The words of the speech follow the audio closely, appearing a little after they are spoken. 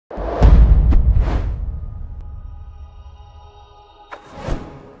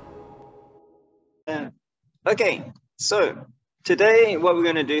Okay, so today what we're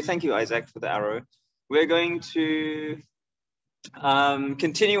going to do, thank you, Isaac, for the arrow. We're going to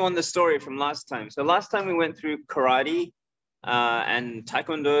continue on the story from last time. So last time we went through karate and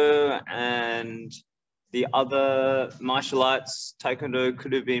taekwondo and the other martial arts taekwondo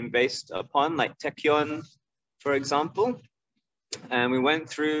could have been based upon, like taekyon, for example. And we went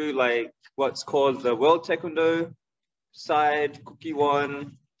through like what's called the World Taekwondo side,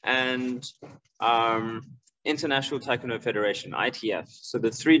 Kukiwon, and International Taekwondo Federation, ITF. So the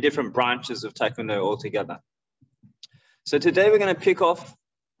three different branches of Taekwondo altogether. So today we're going to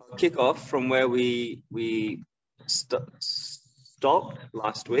kick off from where we stopped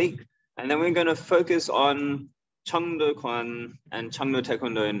last week, and then we're going to focus on Chung Do and Chung Do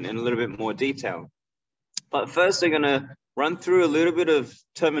Taekwondo in a little bit more detail. But first, we're going to run through a little bit of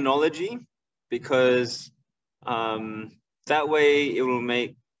terminology because that way it will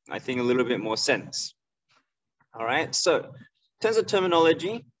make, I think, a little bit more sense. All right. So in terms of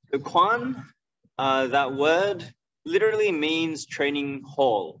terminology, the Kwan, that word literally means training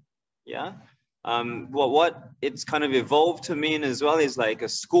hall. Yeah. What it's kind of evolved to mean as well is like a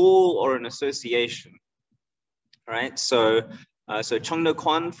school or an association. All right. So Chung Do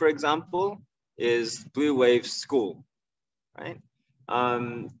Kwan, for example, is Blue Wave School. Right.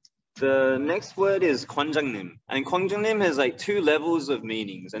 The next word is Kwanjangnim, and Kwanjangnim has like two levels of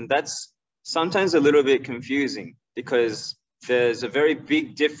meanings, and that's sometimes a little bit confusing because there's a very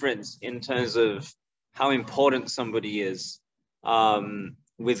big difference in terms of how important somebody is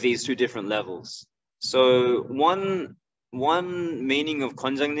with these two different levels. So one meaning of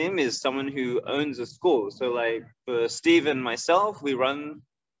Kwanjangnim is someone who owns a school. So like for Steve and myself, we run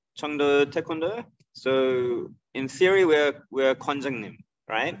Chung Do Taekwondo. So in theory, we're Kwanjangnim,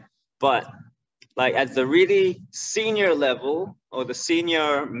 right? But like at the really senior level or the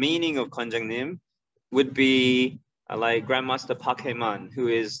senior meaning of Kwanjangnim would be like Grandmaster Park Hae-man, who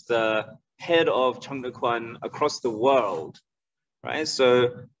is the head of Chung Do Kwan across the world, right?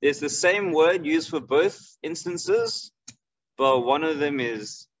 So it's the same word used for both instances, but one of them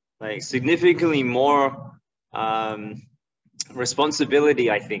is like significantly more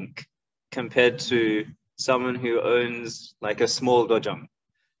responsibility, I think, compared to someone who owns like a small dojang.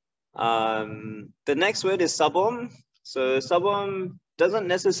 The next word is sabom. So sabom doesn't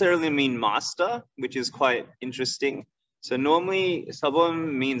necessarily mean master, which is quite interesting. So normally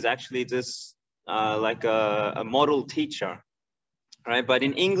sabom means actually just like a model teacher, right? But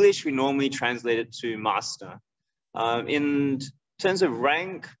in English, we normally translate it to master. In terms of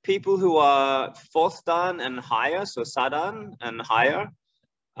rank, people who are fourth dan and higher, so sadan and higher,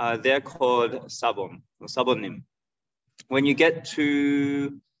 they're called sabom or sabonim. When you get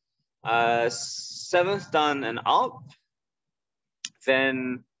to seventh dan and up,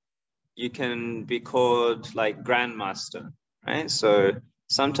 then you can be called like grandmaster, right? So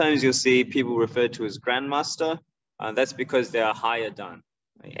sometimes you'll see people referred to as grandmaster. That's because they are higher dan,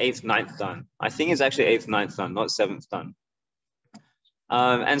 like eighth, ninth dan. I think it's actually eighth, ninth dan, not seventh dan.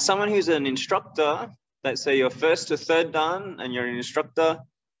 And someone who's an instructor, let's say you're first to third dan and you're an instructor,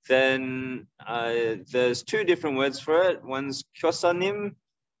 then there's two different words for it. One's kyosanim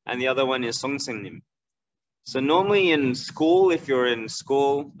and the other one is songsengnim. So normally in school, if you're in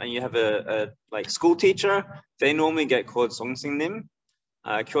school and you have a like school teacher, they normally get called songsengnim.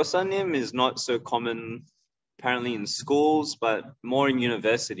 Kyosanim is not so common apparently in schools, but more in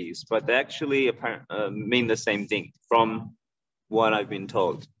universities. But they actually mean the same thing from what I've been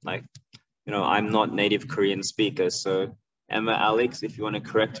told. Like, you know, I'm not native Korean speaker, so Emma, Alex, if you want to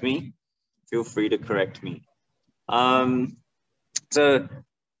correct me, feel free to correct me. So,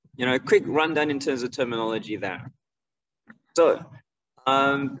 you know, a quick rundown in terms of terminology there. So,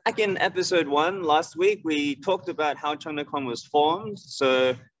 back in episode 1 last week, we talked about how Chung Do Kwan was formed.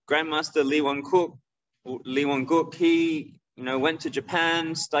 So, Grandmaster Lee Won-guk, he, you know, went to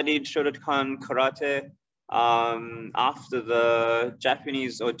Japan, studied Shotokan karate after the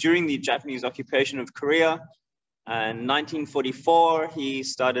Japanese or during the Japanese occupation of Korea. In 1944, he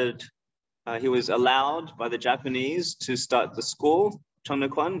was allowed by the Japanese to start the school, Chung Do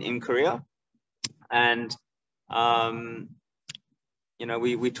Kwan, in Korea. And, you know,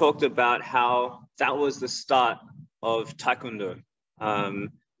 we talked about how that was the start of Taekwondo.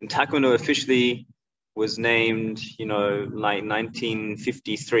 And Taekwondo officially was named, you know, like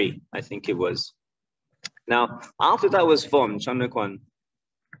 1953, I think it was. Now, after that was formed, Chung Do Kwan,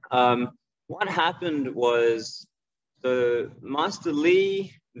 what happened was the Master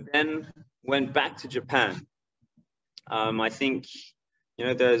Lee then went back to Japan. I think, you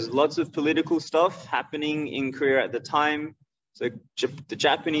know, there's lots of political stuff happening in Korea at the time. So the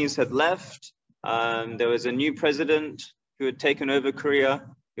Japanese had left There was a new president who had taken over Korea.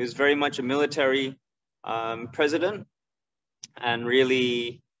 He was very much a military president and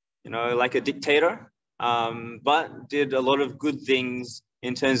really, like a dictator, but did a lot of good things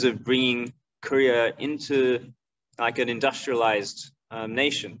in terms of bringing Korea into like an industrialized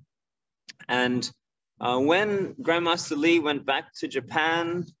nation. And when Grandmaster Lee went back to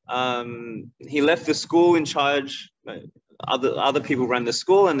Japan, he left the school in charge. Other people ran the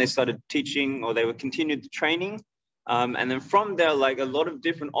school, and they started teaching, or they were continued the training. And then from there, like a lot of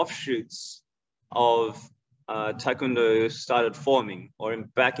different offshoots of Taekwondo started forming, or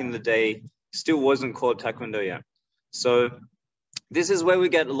back in the day, still wasn't called Taekwondo yet. So this is where we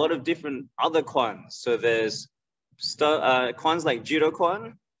get a lot of different other kwans. So there's kwans like Judo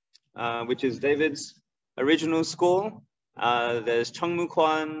Kwan, which is David's original school. There's Chungmu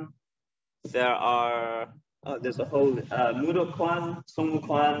Kwan. There's a whole Mudo Kwan, Songmu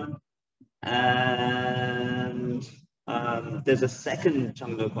Kwan, and there's a second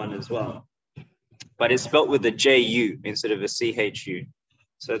Chung Do Kwan as well, but it's spelled with a J-U instead of a C-H-U.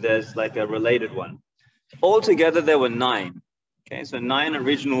 So there's like a related one. Altogether, there were 9. Okay, so 9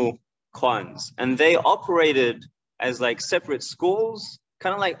 original kwans, and they operated as like separate schools,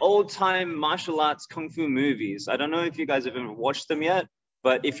 kind of like old-time martial arts kung fu movies. I don't know if you guys have ever watched them yet,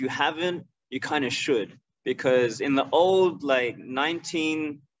 but if you haven't, you kind of should, because in the old like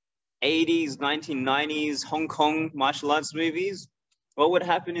 1980s, 1990s Hong Kong martial arts movies, what would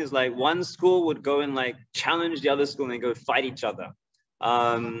happen is like one school would go and like challenge the other school and they go fight each other.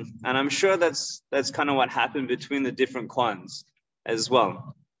 And I'm sure that's kind of what happened between the different kwans as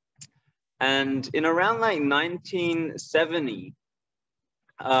well. And in around like 1970,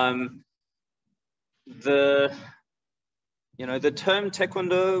 the term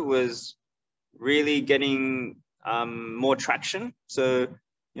Taekwondo was really getting more traction. So,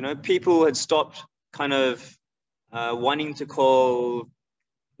 people had stopped kind of wanting to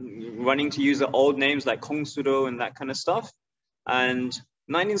use the old names like Kong Sudo and that kind of stuff. And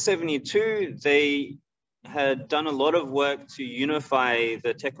 1972, they had done a lot of work to unify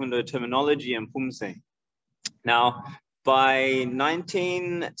the Taekwondo terminology and Pumse. Now, by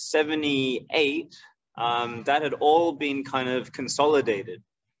 1978, that had all been kind of consolidated.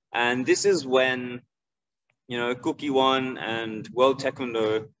 And this is when, Kukiwon and World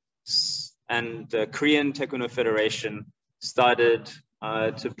Taekwondo and the Korean Taekwondo Federation started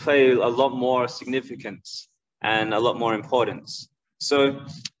to play a lot more significance and a lot more importance. So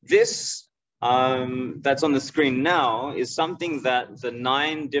this that's on the screen now is something that the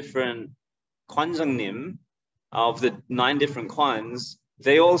 9 different kwanjangnim of the 9 different kwans,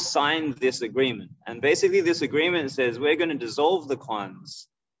 they all signed this agreement. And basically this agreement says we're going to dissolve the kwans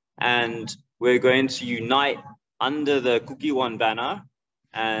and we're going to unite under the Kukiwon banner,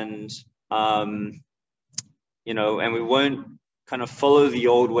 and and we won't kind of follow the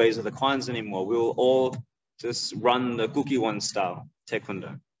old ways of the kwans anymore. We will all just run the Kukiwon style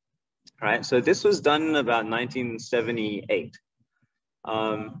Taekwondo. Right, so this was done in about 1978.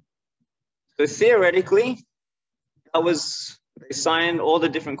 So theoretically, they signed, all the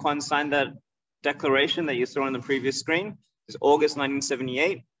different kwans signed that declaration that you saw on the previous screen. It's August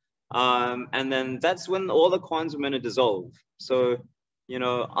 1978. And then that's when all the kwans were meant to dissolve. So,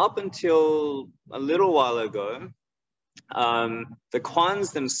 up until a little while ago, the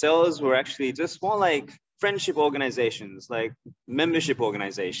kwans themselves were actually just more like friendship organizations, like membership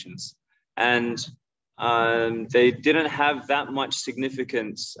organizations. And they didn't have that much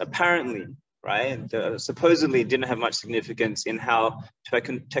significance, apparently, right? Supposedly didn't have much significance in how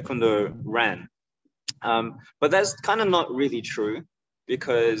Taekwondo ran. But that's kind of not really true,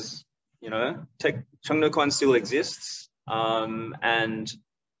 because, Chung Do Kwan still exists. And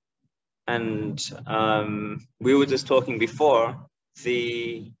we were just talking before,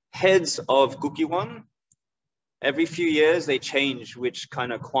 the heads of Kukiwon, every few years they change which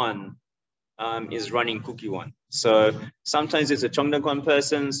kind of kwan is running Kukiwon. So sometimes it's a Chung Do Kwan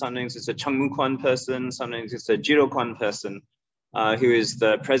person, sometimes it's a Chungmu Kwan person, sometimes it's a Jiro Kwan person who is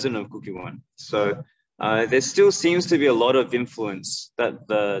the president of Kukiwon. So there still seems to be a lot of influence that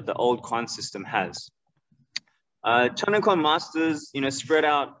the old kwan system has. Chung Do Kwan masters, spread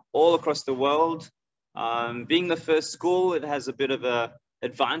out all across the world. Being the first school, it has a bit of a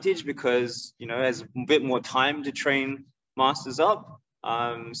advantage because, it has a bit more time to train masters up.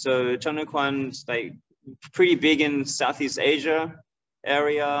 So Chung Do Kwan's like pretty big in Southeast Asia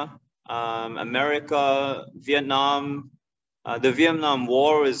area, America, Vietnam. The Vietnam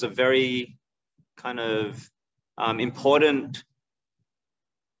War is a very kind of important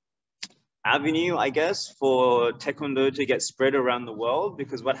avenue, I guess, for Taekwondo to get spread around the world,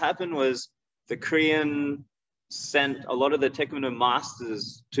 because what happened was the Korean sent a lot of the Taekwondo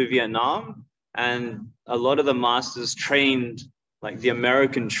masters to Vietnam, and a lot of the masters trained like the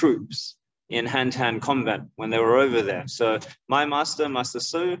American troops in hand-to-hand combat when they were over there. So my master, Master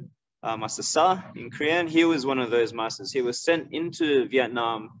Su, Master Sa in Korean, he was one of those masters. He was sent into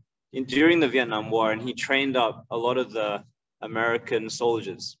Vietnam during the Vietnam War, and he trained up a lot of the American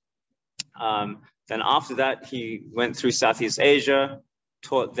soldiers. Then after that, he went through Southeast Asia,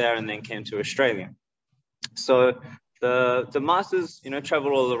 taught there, and then came to Australia. So the masters, you know,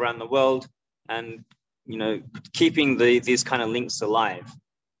 travel all around the world, and you know, keeping these kind of links alive.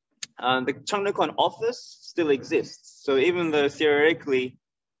 The Chung Do Kwan office still exists. So even though theoretically,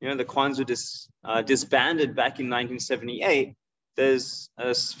 you know, the Kwans were disbanded back in 1978, there's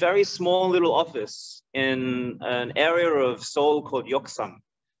a very small little office in an area of Seoul called Yeoksang,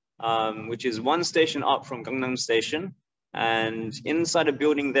 which is one station up from Gangnam Station. And inside a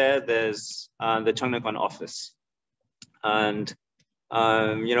building there, there's the Chung Do Kwan office. And,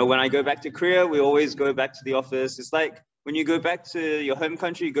 you know, when I go back to Korea, we always go back to the office. It's like when you go back to your home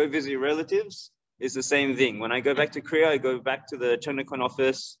country, you go visit your relatives, it's the same thing. When I go back to Korea, I go back to the Chung Do Kwan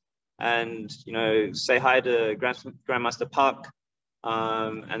office and, you know, say hi to Grandmaster Park.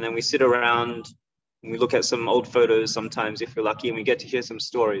 And then we sit around and we look at some old photos sometimes if we're lucky, and we get to hear some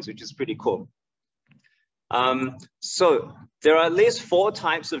stories, which is pretty cool. So there are at least 4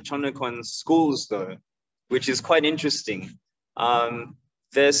 types of Chung Do Kwan schools though, which is quite interesting.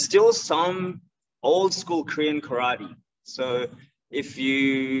 There's still some old school Korean karate. So if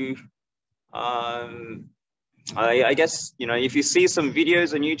you, I guess, you know, if you see some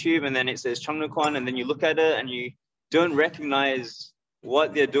videos on YouTube and then it says Chung Do Kwan and then you look at it and you don't recognize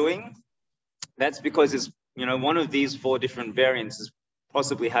what they're doing, that's because it's, you know, one of these 4 different variants is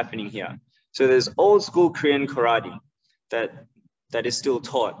possibly happening here. So there's old school Korean karate that is still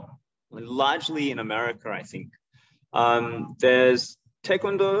taught, largely in America, I think. There's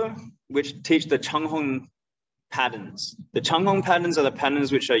Taekwondo, which teach the Changhong patterns. The Changhong patterns are the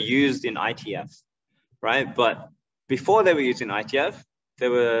patterns which are used in ITF, right? But before they were used in ITF, they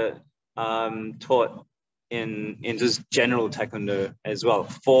were taught in just general Taekwondo as well,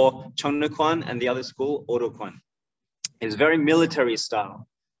 for Chung Do Kwan and the other school, Odo Kwan. It's very military style.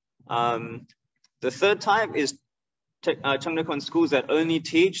 The third type is Chung Do Kwan schools that only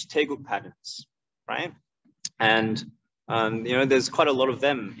teach Taeguk patterns, right? And you know, there's quite a lot of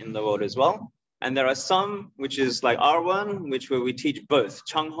them in the world as well. And there are some, which is like R1, where we teach both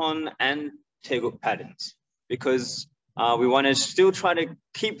Changhon and Taeguk patterns, because we want to still try to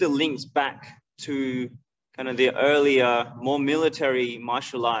keep the links back to kind of the earlier, more military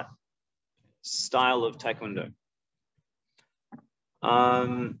martial art style of Taekwondo.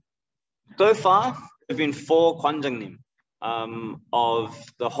 So far, there have been 4 Kwanjangnim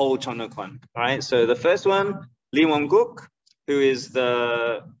of the whole Chung Do Kwan, right? So the first one, Lee Won-guk, who is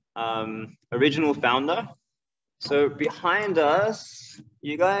the original founder. So behind us,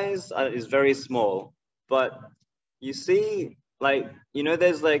 you guys, is very small, but you see, like, you know,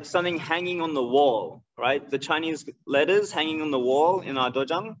 there's like something hanging on the wall, right? The Chinese letters hanging on the wall in our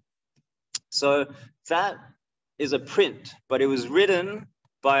dojang. So that is a print, but it was written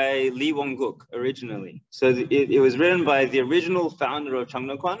by Lee Won-guk originally. So it was written by the original founder of Chung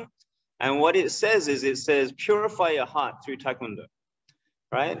Do Kwan. And what it says is, it says, purify your heart through Taekwondo,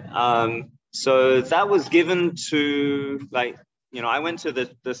 right? So that was given to, like, you know, I went to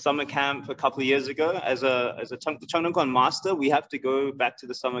the summer camp a couple of years ago as a Chung Do Kwan master. We have to go back to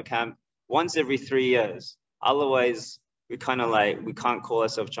the summer camp once every 3 years. Otherwise, we kind of like, we can't call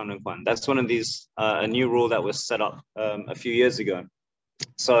ourselves Chung Do Kwan. That's one of these, a new rule that was set up a few years ago.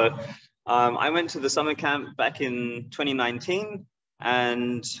 So I went to the summer camp back in 2019,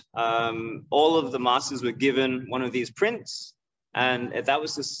 and all of the masters were given one of these prints, and that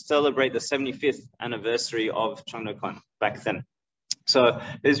was to celebrate the 75th anniversary of Chung Do Kwan back then. So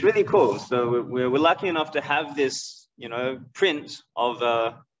it's really cool. So we're lucky enough to have this, you know, print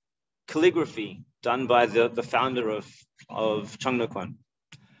of calligraphy done by the founder of Chung Do Kwan.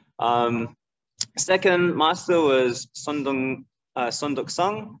 Second master was Sondok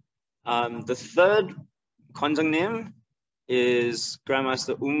Sung. The third Kwanjangnim is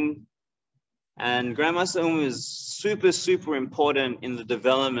Grandmaster and Grandmaster is super, super important in the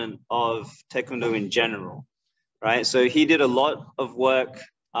development of Taekwondo in general, right? So he did a lot of work,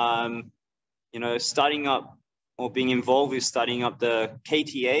 you know, starting up or being involved with starting up the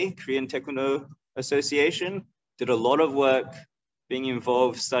KTA, Korean Taekwondo Association, did a lot of work being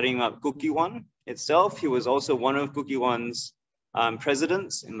involved starting up Gukgiwon itself. He was also one of Gukgiwon's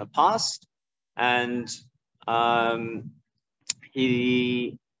presidents in the past, and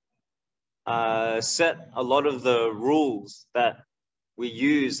he set a lot of the rules that we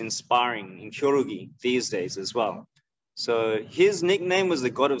use in sparring in kyorugi these days as well. So his nickname was the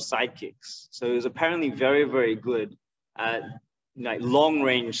god of sidekicks. So he was apparently very, very good at like long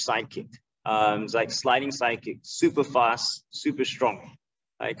range sidekick. It's like sliding sidekick, super fast, super strong,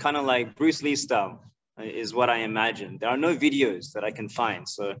 like kind of like Bruce Lee style is what I imagine. There are no videos that I can find,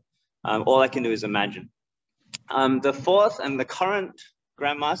 so all I can do is imagine. The fourth and the current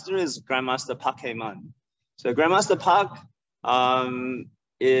Grandmaster is Grandmaster Park Hae-man. So Grandmaster Park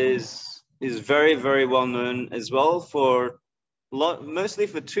is very, very well known as well for mostly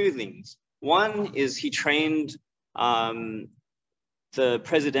for two things. One is he trained the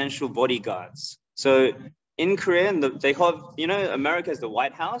presidential bodyguards. So in Korea, they have, you know, America is the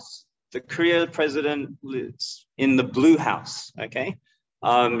White House. The Korea president lives in the Blue House, okay?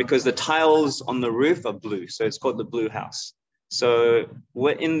 Because the tiles on the roof are blue, so it's called the Blue House. So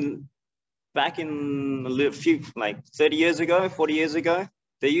back in a few, like 30 years ago, 40 years ago,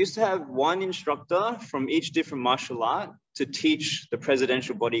 they used to have one instructor from each different martial art to teach the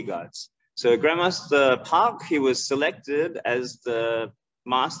presidential bodyguards. So Grandmaster Park, he was selected as the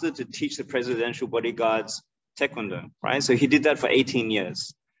master to teach the presidential bodyguards Taekwondo, right? So he did that for 18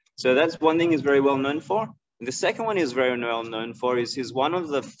 years. So that's one thing he's very well known for. And the second one he's very well known for is he's one of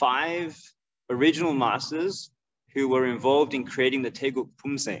the 5 original masters who were involved in creating the Taeguk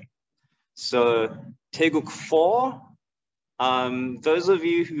Pumse. So Taeguk 4, those of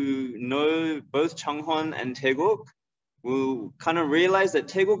you who know both Changhon and Taeguk will kind of realize that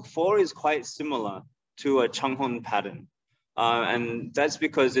Taeguk 4 is quite similar to a Changhon pattern. And that's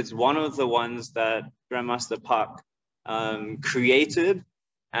because it's one of the ones that Grandmaster Park created,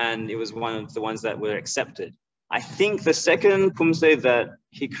 and it was one of the ones that were accepted. I think the second Pumse that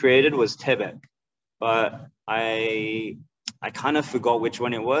he created was Tebek, but I kind of forgot which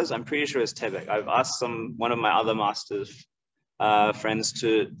one it was. I'm pretty sure it's Tebek. I've asked one of my other masters friends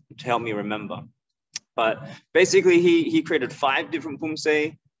to help me remember. But basically, he created 5 different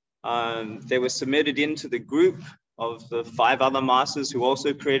Pumse. They were submitted into the group of the 5 other masters who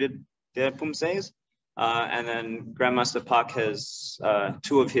also created their Pumses. And then Grandmaster Park has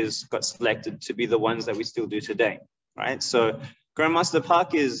 2 of his got selected to be the ones that we still do today, right? So Grandmaster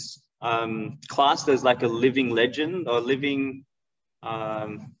Park is classed as like a living legend or living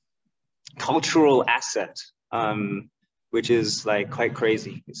cultural asset, which is like quite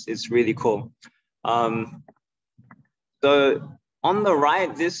crazy. It's really cool. So on the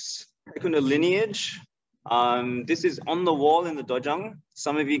right, this Taekwondo lineage, this is on the wall in the dojang.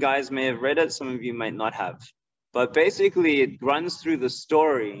 Some of you guys may have read it, some of you might not have. But basically it runs through the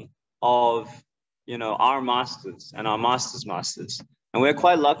story of, you know, our masters and our masters' masters. And we're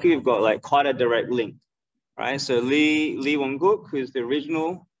quite lucky, we've got like quite a direct link, right? So Lee Won-guk, who's the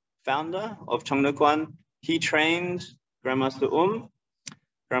original founder of Chung Do Taekwondo, he trained Grandmaster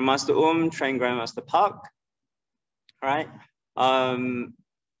Grandmaster trained Grandmaster Park, right?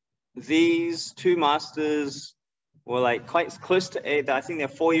 These 2 masters were like quite close to 8. I think they're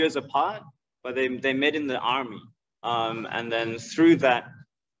 4 years apart, but they met in the army. And then through that,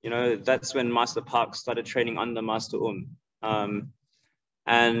 you know, that's when Master Park started training under Master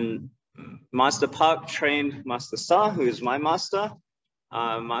and Master Park trained Master Sa, who is my master.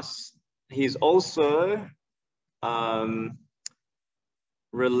 He's also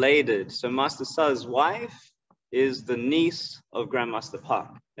related. So Master Sa's wife is the niece of Grandmaster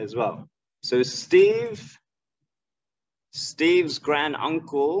Park as well. So Steve's grand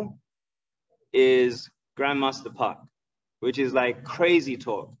uncle is Grandmaster Park, which is like crazy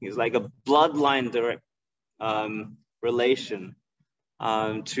talk. He's like a bloodline direct relation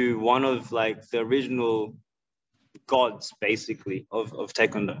to one of like the original gods, basically, of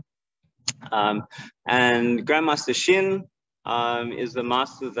Taekwondo. And Grandmaster Shin is the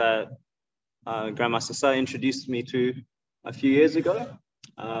master that Grandmaster Sa introduced me to a few years ago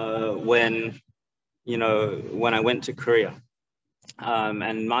when I went to Korea.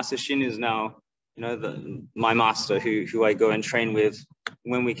 And Master Shin is now, you know, my master who I go and train with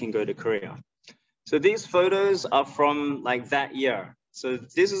when we can go to Korea. So these photos are from like that year. So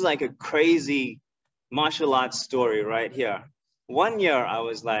this is like a crazy martial arts story right here. One year I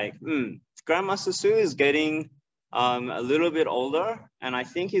was like, Grandmaster Su is getting a little bit older, and I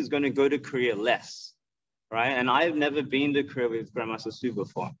think he's going to go to Korea less, right? And I've never been to Korea with Grandmaster Su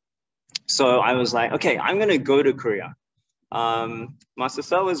before. So I was like, okay, I'm going to go to Korea. Master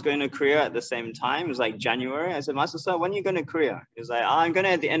Sa was going to Korea at the same time. It was like January. I said, Master Sa, when are you going to Korea? He was like, I'm going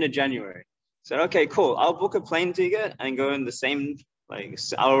to at the end of January. I said, okay, cool. I'll book a plane ticket and go in the same, like,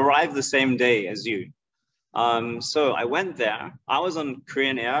 I'll arrive the same day as you. So I went there. I was on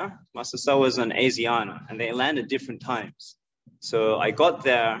Korean Air. Master Sa was on Asiana, and they land at different times. So I got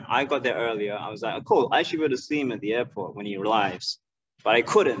there earlier. I was like, oh, cool, I should go to see him at the airport when he arrives. But I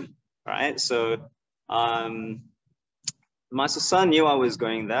couldn't, right? So Master Sa knew I was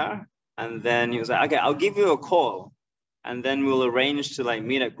going there. And then he was like, okay, I'll give you a call. And then we'll arrange to like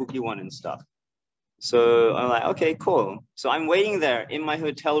meet at Kukiwon and stuff. So I'm like, okay, cool. So I'm waiting there in my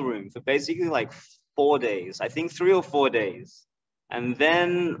hotel room for basically like 4 days, I think 3 or 4 days. And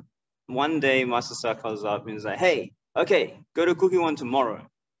then one day Master Sa calls up and he's like, hey, okay, go to Kukiwon tomorrow.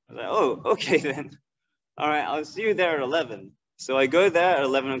 I was like, oh, okay then. All right, I'll see you there at 11. So I go there at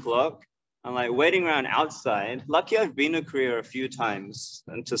 11 o'clock. I'm like waiting around outside. Lucky I've been to Korea a few times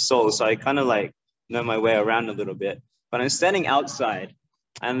and to Seoul, so I kind of like know my way around a little bit. But I'm standing outside,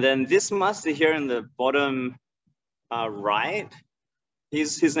 and then this master here in the bottom right,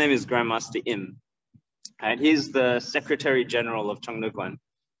 his name is Grandmaster Im. Right? He's the Secretary General of Chung Do Taekwondo.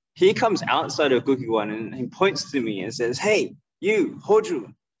 He comes outside of Kukiwon and he points to me and says, hey, you,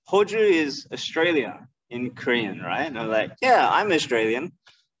 Hoju. Hoju is Australia in Korean, right? And I'm like, yeah, I'm Australian.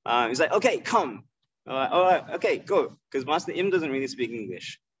 He's like, okay, come. I'm like, all right, okay, go. Because Master Im doesn't really speak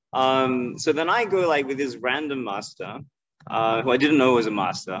English. So then I go like with this random master, who I didn't know was a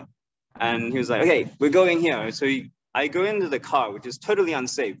master. And he was like, okay, we're going here. So I go into the car, which is totally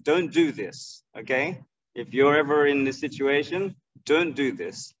unsafe. Don't do this, okay? If you're ever in this situation, don't do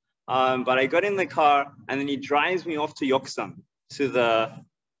this. But I got in the car and then he drives me off to Yeoksan, to the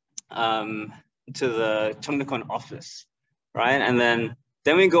Cheongdokwan office, right? And then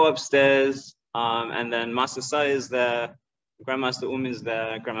we go upstairs, and then Master Sa is there, Grandmaster is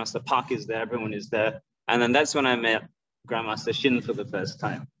there, Grandmaster Park is there, everyone is there. And then that's when I met Grandmaster Shin for the first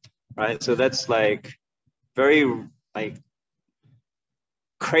time, right? So that's like very like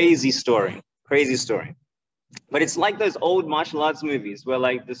crazy story. But it's like those old martial arts movies where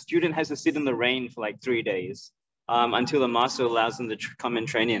like the student has to sit in the rain for like 3 days until the master allows them to come and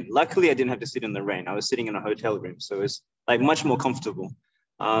train in. Luckily, I didn't have to sit in the rain. I was sitting in a hotel room, so it's like much more comfortable.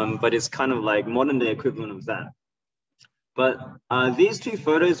 But it's kind of like modern day equivalent of that. But these two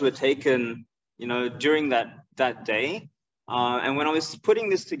photos were taken, you know, during that day. And when I was putting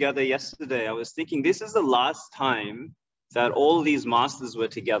this together yesterday, I was thinking this is the last time that all these masters were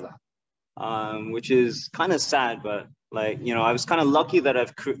together, which is kind of sad, but like, you know, I was kind of lucky that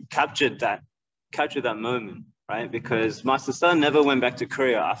I've captured that moment, right? Because Master Sa never went back to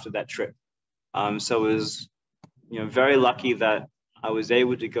Korea after that trip. So it was, you know, very lucky that I was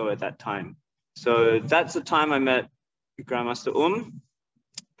able to go at that time. So that's the time I met Grandmaster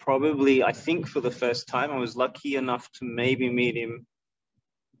probably, I think for the first time. I was lucky enough to maybe meet him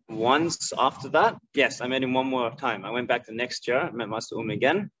once after that. Yes, I met him one more time. I went back the next year, met Master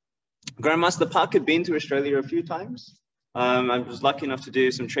again. Grandmaster Park had been to Australia a few times. I was lucky enough to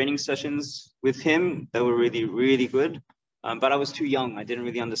do some training sessions with him that were really, really good. But I was too young. I didn't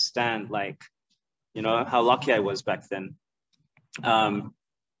really understand, like, you know, how lucky I was back then.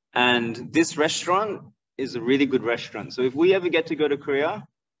 And this restaurant is a really good restaurant. So if we ever get to go to Korea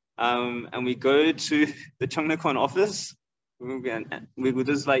and we go to the Cheongdokwan office, we would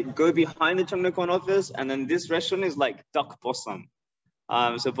just like go behind the Cheongdokwan office, and then this restaurant is like duck bossam.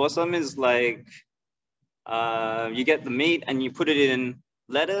 So bossam is like, you get the meat and you put it in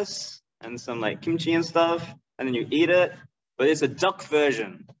lettuce and some like kimchi and stuff, and then you eat it, but it's a duck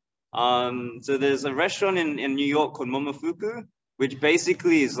version. So there's a restaurant in New York called Momofuku, which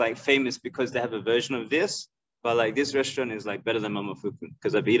basically is like famous because they have a version of this, but like this restaurant is like better than Momofuku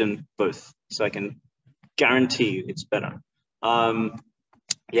because I've eaten both, so I can guarantee you it's better.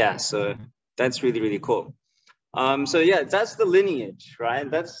 Yeah, so that's really, really cool. So yeah, that's the lineage, right?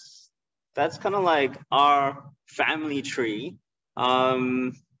 That's kind of like our family tree.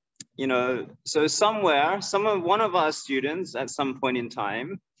 You know, so one of our students at some point in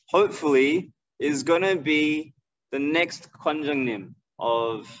time, hopefully, is going to be the next 관장님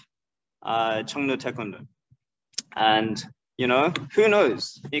of Chung Do Taekwondo. And, you know, who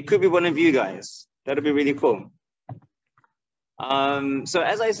knows? It could be one of you guys. That'll be really cool. So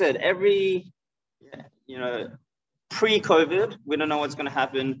as I said, you know, pre-COVID, we don't know what's going to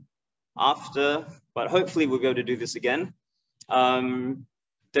happen after, but hopefully we'll be able to do this again.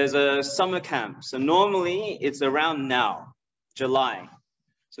 There's a summer camp. So normally it's around now, July.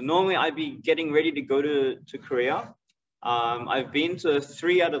 So normally I'd be getting ready to go to Korea. I've been to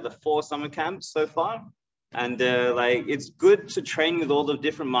 3 out of the 4 summer camps so far. And like, it's good to train with all the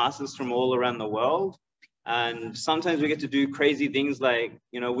different masters from all around the world. And sometimes we get to do crazy things like,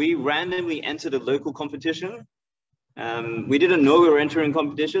 you know, we randomly entered a local competition. We didn't know we were entering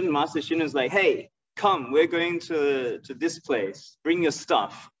competition. Master Shin is like, hey, come, we're going to this place, bring your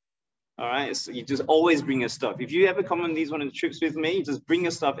stuff. All right, so you just always bring your stuff. If you ever come on these one of the trips with me, you just bring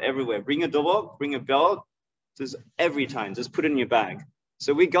your stuff everywhere. Bring a dobok, bring a belt, just every time, just put it in your bag.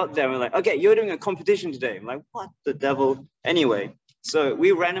 So we got there, we're like, okay, you're doing a competition today. I'm like, what the devil? Anyway, so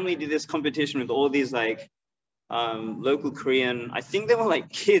we randomly did this competition with all these like local Korean, I think they were like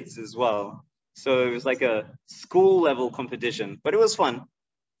kids as well. So it was like a school level competition, but it was fun.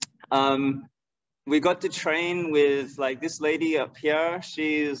 We got to train with like this lady up here.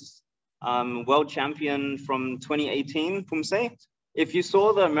 She's world champion from 2018, Pumse. If you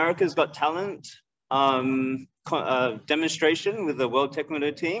saw the America's Got Talent demonstration with the World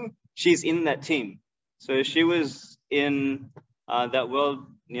Taekwondo team, she's in that team. So she was in that world,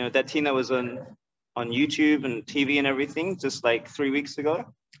 you know, that team that was on YouTube and TV and everything just like 3 weeks ago.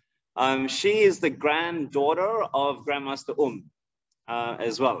 She is the granddaughter of Grandmaster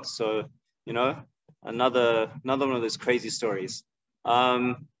as well. So, you know, another one of those crazy stories.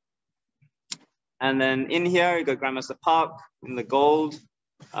 And then in here, you got Grandmaster Park in the gold.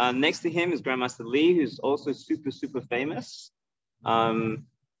 Next to him is Grandmaster Lee, who's also super, super famous.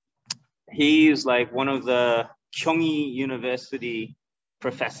 He's like one of the Kyunghee University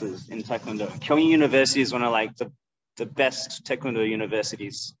professors in Taekwondo. Kyunghee University is one of like the best Taekwondo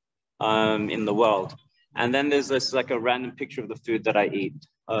universities in the world. And then there's this like a random picture of the food that I eat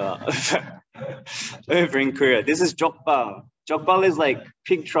over in Korea. This is jokbal. Jokbal is like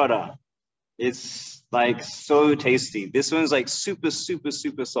pig trotter. It's like so tasty. This one's like super, super,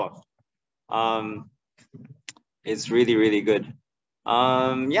 super soft. It's really, really good.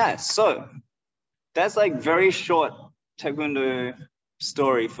 Yeah, so that's like very short Taekwondo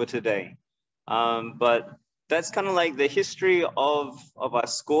story for today. But that's kind of like the history of our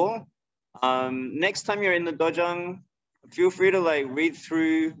school. Next time you're in the dojang, feel free to like read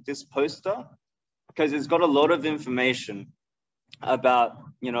through this poster because it's got a lot of information about,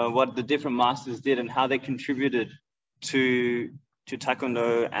 you know, what the different masters did and how they contributed to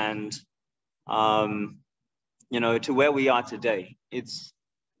Taekwondo and, you know, to where we are today. It's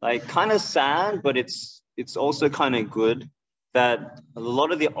like kind of sad, but it's also kind of good that a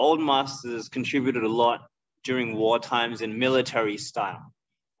lot of the old masters contributed a lot during war times in military style.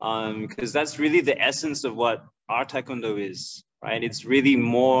 Because that's really the essence of what our Taekwondo is, right? It's really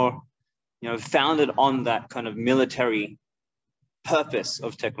more, you know, founded on that kind of military purpose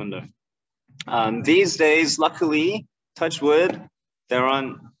of Taekwondo. These days, luckily, touch wood, there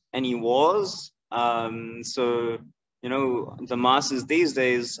aren't any wars. So, you know, the masters these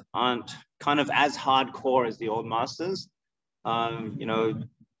days aren't kind of as hardcore as the old masters. You know,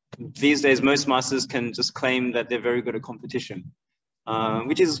 these days, most masters can just claim that they're very good at competition,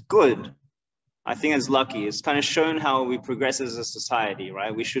 which is good. I think it's lucky. It's kind of shown how we progress as a society,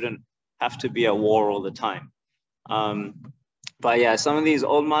 right? We shouldn't have to be at war all the time. But yeah, some of these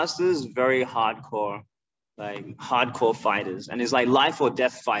old masters, very hardcore, like hardcore fighters. And it's like life or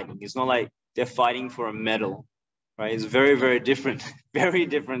death fighting. It's not like they're fighting for a medal, right? It's very, very different, very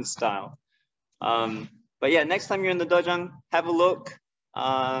different style. But yeah, next time you're in the dojang, have a look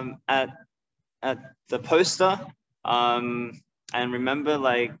at the poster. And remember,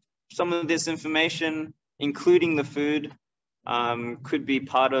 like, some of this information, including the food, could be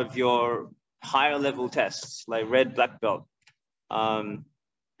part of your higher level tests, like red, black belt,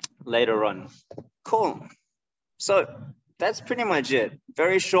 later on. Cool. So that's pretty much it.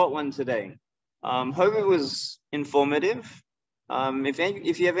 Very short one today. Hope it was informative.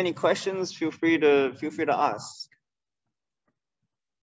 If you have any questions, feel free to ask.